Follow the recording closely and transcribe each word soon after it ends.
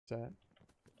that.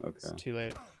 Okay. It's too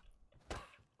late.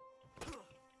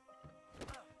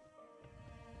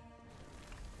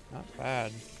 Not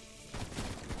bad.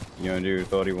 You wanna do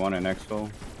 31 at next hole?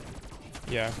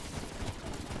 Yeah.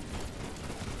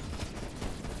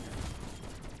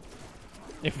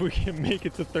 If we can make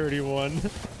it to 31.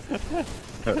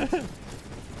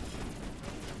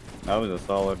 That was a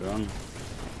solid run.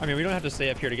 I mean, we don't have to stay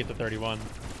up here to get to 31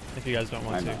 if you guys don't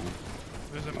want to.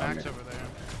 There's a max over there.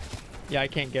 Yeah, I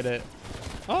can't get it.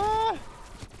 Ah!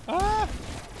 Ah!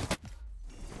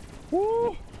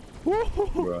 Woo! Woo!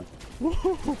 Bro. Woo!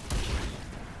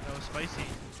 That was spicy.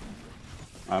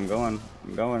 I'm going.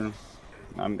 I'm going.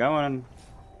 I'm going.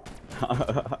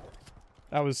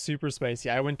 That was super spicy.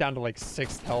 I went down to like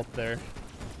 6th health there.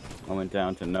 I went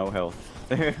down to no health.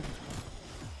 I'm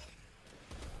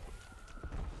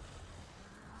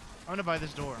gonna buy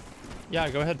this door. Yeah,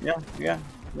 go ahead.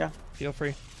 Yeah. Feel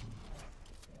free.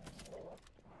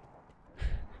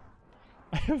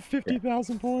 I have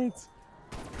 50,000 points.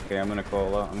 Okay, I'm gonna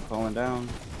call up. I'm calling down.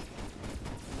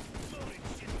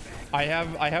 I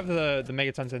have the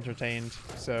Megatons entertained,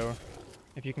 so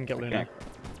if you can get Luna.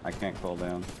 I can't call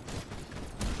down.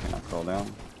 I cannot call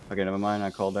down. Okay, never mind. I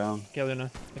call down. Get Luna,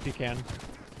 if you can.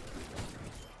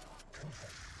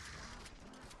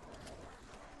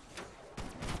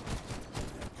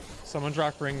 Someone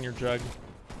drop ring in your jug.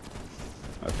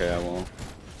 Okay, I will.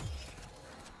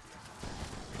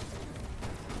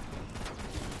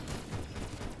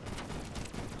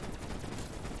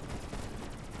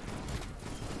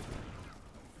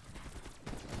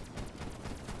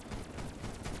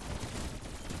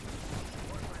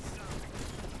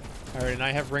 Alright, and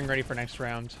I have ring ready for next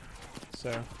round. So.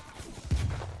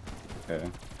 Okay.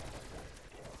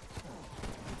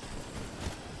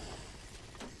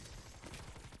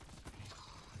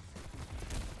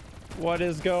 What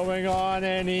is going on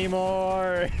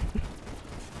anymore?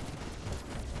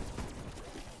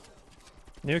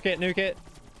 Nuke it, nuke it.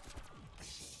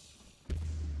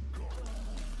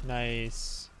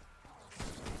 Nice.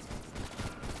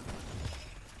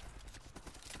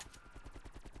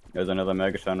 There's another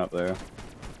Megaton up there.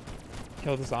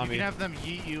 Kill the zombie. You can have them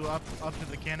yeet you up to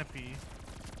the canopy.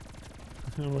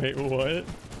 Wait, what?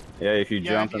 Yeah, if you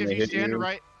jump and they hit stand you.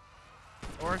 right,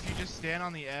 or if you just stand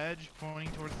on the edge, pointing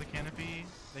towards the canopy,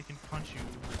 they can punch you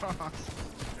across.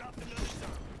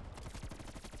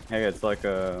 Hey, it's like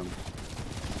a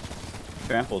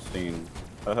trample scene.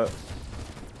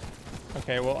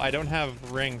 Okay, well, I don't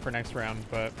have ring for next round,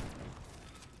 but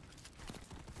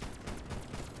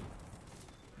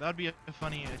That would be a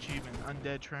funny achievement.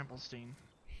 Undead Tramplestein.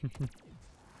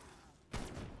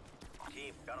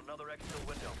 Team, got another extra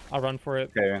window. I'll run for it.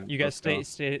 Okay, You guys let's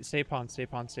stay pawn, stay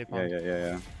pawn, stay pawn.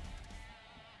 Yeah.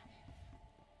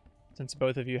 Since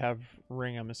both of you have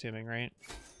ring, I'm assuming, right?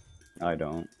 I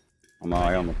don't.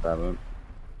 I almost have it.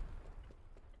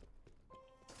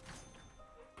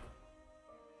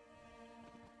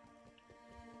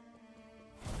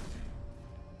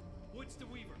 Woods to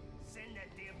Weaver. Send that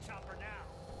damn chopper now.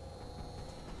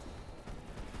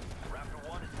 Raptor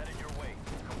 1 is headed your way.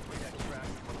 Complete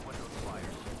extraction when the window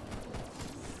fires.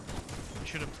 We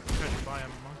should have tried to buy a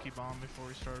monkey bomb before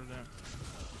we started it.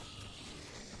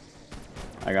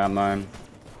 I got mine.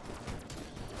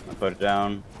 I put it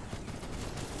down.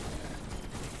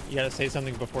 You gotta say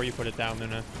something before you put it down,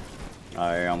 Luna.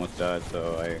 I almost died,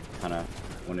 so I kind of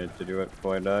wanted to do it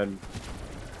before I died.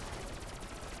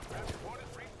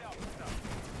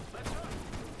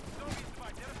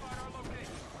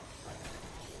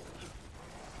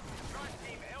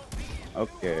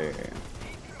 Okay.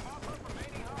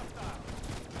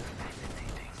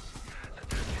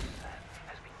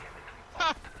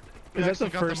 Is that the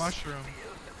got first? the mushroom.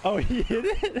 Oh, he hit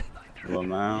it?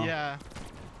 Lamau. Yeah.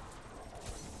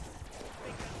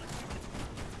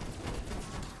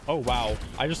 Oh, wow.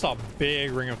 I just saw a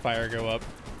big ring of fire go up.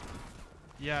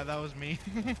 Yeah, that was me.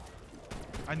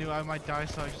 I knew I might die,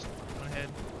 so I just went ahead.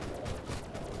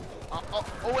 Oh,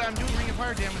 wait, I'm doing ring of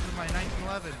fire damage with my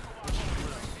 1911. Which is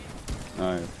blue.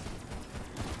 Nice.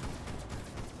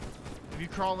 If you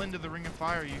crawl into the ring of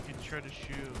fire, you can try to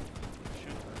shoot.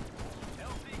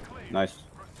 Nice.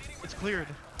 It's cleared.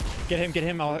 Get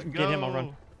him, I'll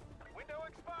run.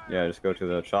 Yeah, just go to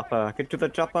the chopper. Get to the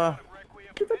chopper.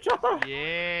 To the chopper.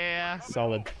 Yeah.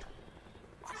 Solid.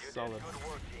 Solid.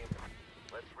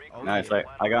 Oh, Nice. yeah.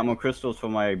 I got more crystals for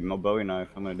my Bowie knife.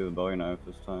 I'm gonna do the Bowie knife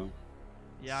this time.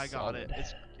 Yeah, I got Solid.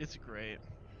 it. It's great.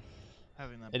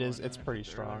 Having that. It is. bow It's knife pretty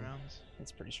with the early strong. rounds.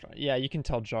 It's pretty strong. Yeah, you can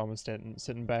tell John was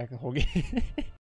sitting back the whole game.